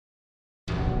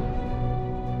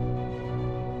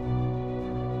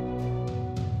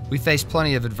We faced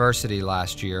plenty of adversity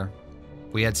last year.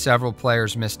 We had several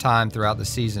players miss time throughout the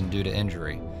season due to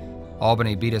injury.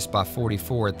 Albany beat us by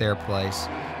 44 at their place,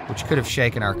 which could have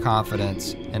shaken our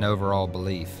confidence and overall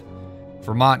belief.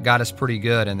 Vermont got us pretty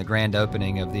good in the grand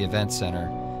opening of the Event Center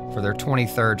for their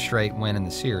 23rd straight win in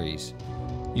the series.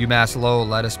 UMass Lowell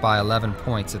led us by 11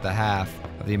 points at the half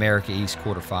of the America East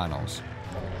quarterfinals.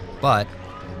 But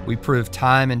we proved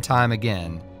time and time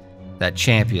again that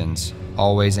champions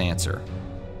always answer.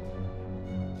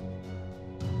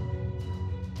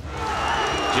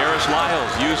 Jarris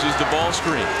Lyles uses the ball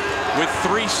screen with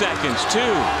 3 seconds. 2,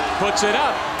 puts it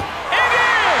up, and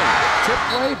in! Tip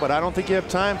play, but I don't think you have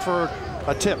time for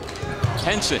a tip.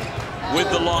 Henson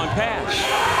with the long pass.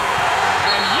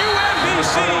 And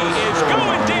UMBC is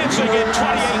going dancing in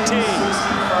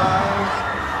 2018.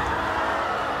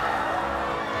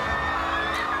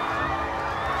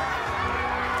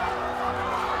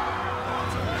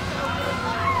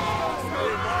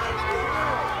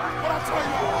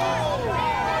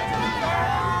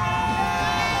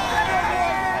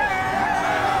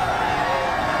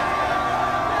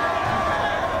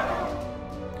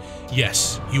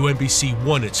 Yes, UMBC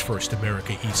won its first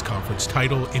America East Conference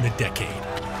title in a decade,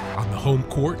 on the home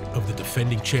court of the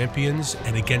defending champions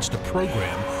and against a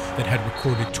program that had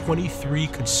recorded 23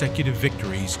 consecutive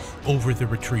victories over the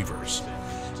Retrievers.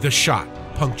 The shot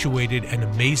punctuated an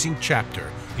amazing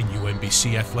chapter in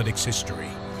UMBC athletics history,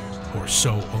 or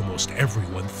so almost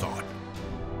everyone thought.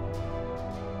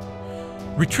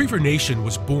 Retriever Nation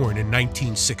was born in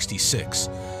 1966,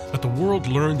 but the world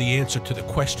learned the answer to the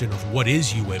question of what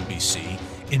is UMBC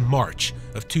in March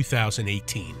of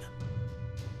 2018.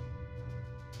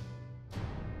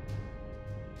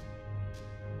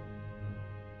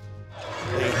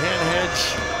 The hand hedge.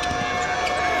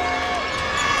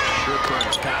 Sure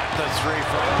got the 3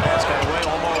 from the basket away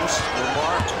almost.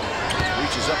 Lamar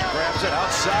reaches up and grabs it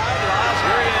outside. Lyles,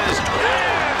 here he is.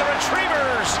 And the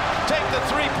Retrievers take the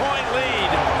 3-point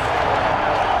lead.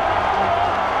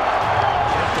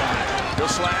 He'll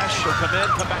slash, he'll come in,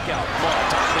 come back out. Ball,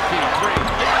 top of the key, 3.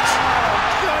 Yes!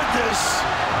 Goodness!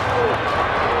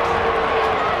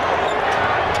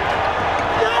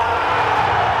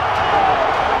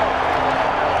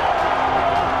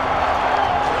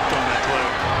 Tripped on that play.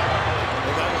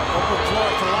 They got an open floor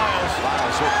for Lyles.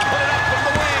 Lyles will put it up from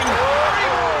the wing.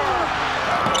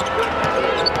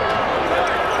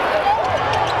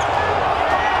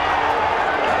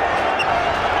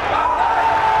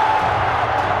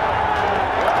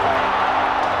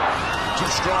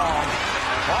 Strong.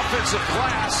 Offensive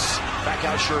glass. Back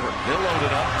out Sherber. He'll load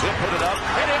it up. He'll put it up.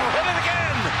 And he'll hit it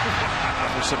again.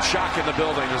 There's some shock in the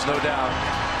building, there's no doubt.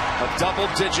 A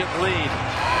double-digit lead.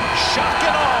 Shock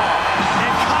and awe.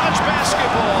 In college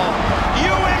basketball,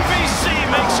 UMBC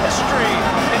makes history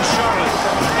in Charlotte.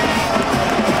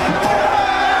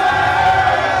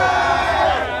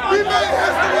 We made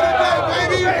history today,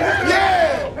 baby! Yeah!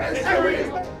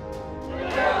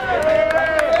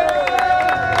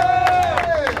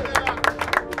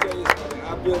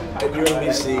 I've been at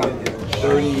UMBC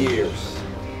 30 years.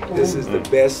 This is the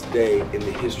best day in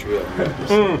the history of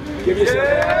UMBC. Give yourself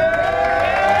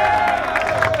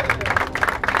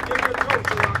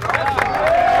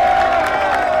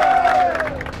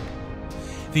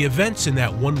The events in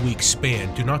that one-week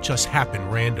span do not just happen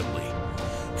randomly.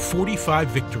 45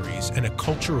 victories and a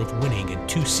culture of winning in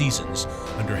 2 seasons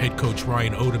under head coach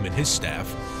Ryan Odom and his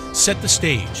staff set the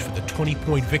stage for the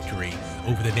 20-point victory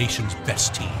over the nation's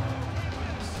best team.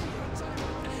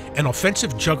 An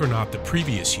offensive juggernaut the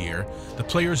previous year, the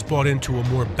players bought into a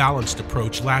more balanced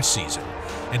approach last season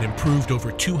and improved over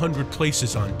 200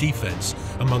 places on defense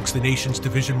amongst the nation's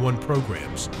Division I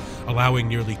programs, allowing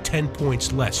nearly 10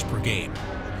 points less per game.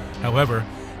 However,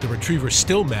 the Retrievers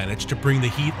still managed to bring the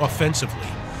heat offensively,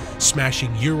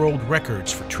 smashing year-old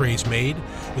records for trays made,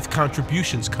 with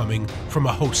contributions coming from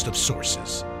a host of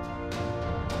sources.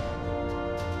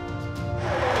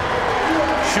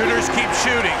 Shooters keep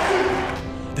shooting.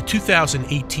 The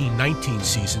 2018-19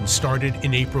 season started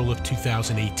in April of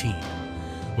 2018.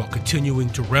 While continuing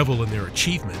to revel in their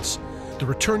achievements, the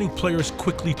returning players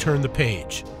quickly turned the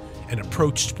page and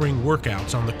approached spring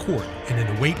workouts on the court and in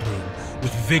the weight room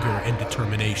with vigor and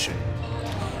determination.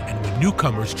 And when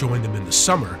newcomers joined them in the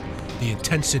summer, the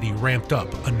intensity ramped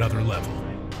up another level.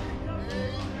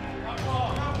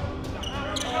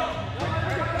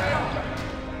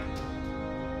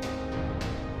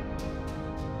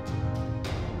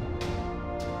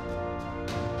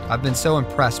 I've been so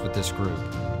impressed with this group.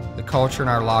 The culture in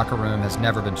our locker room has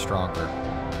never been stronger.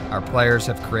 Our players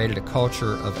have created a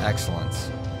culture of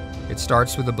excellence. It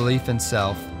starts with a belief in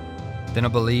self, then a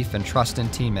belief and trust in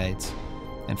teammates,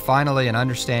 And finally, an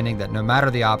understanding that no matter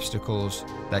the obstacles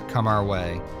that come our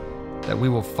way, that we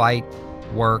will fight,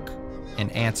 work,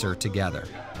 and answer together.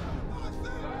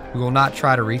 We will not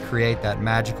try to recreate that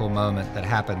magical moment that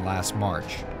happened last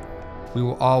March. We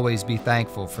will always be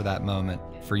thankful for that moment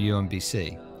for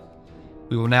UMBC.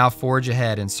 We will now forge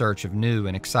ahead in search of new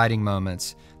and exciting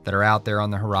moments that are out there on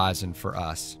the horizon for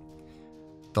us.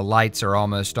 The lights are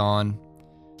almost on.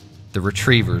 The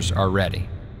retrievers are ready.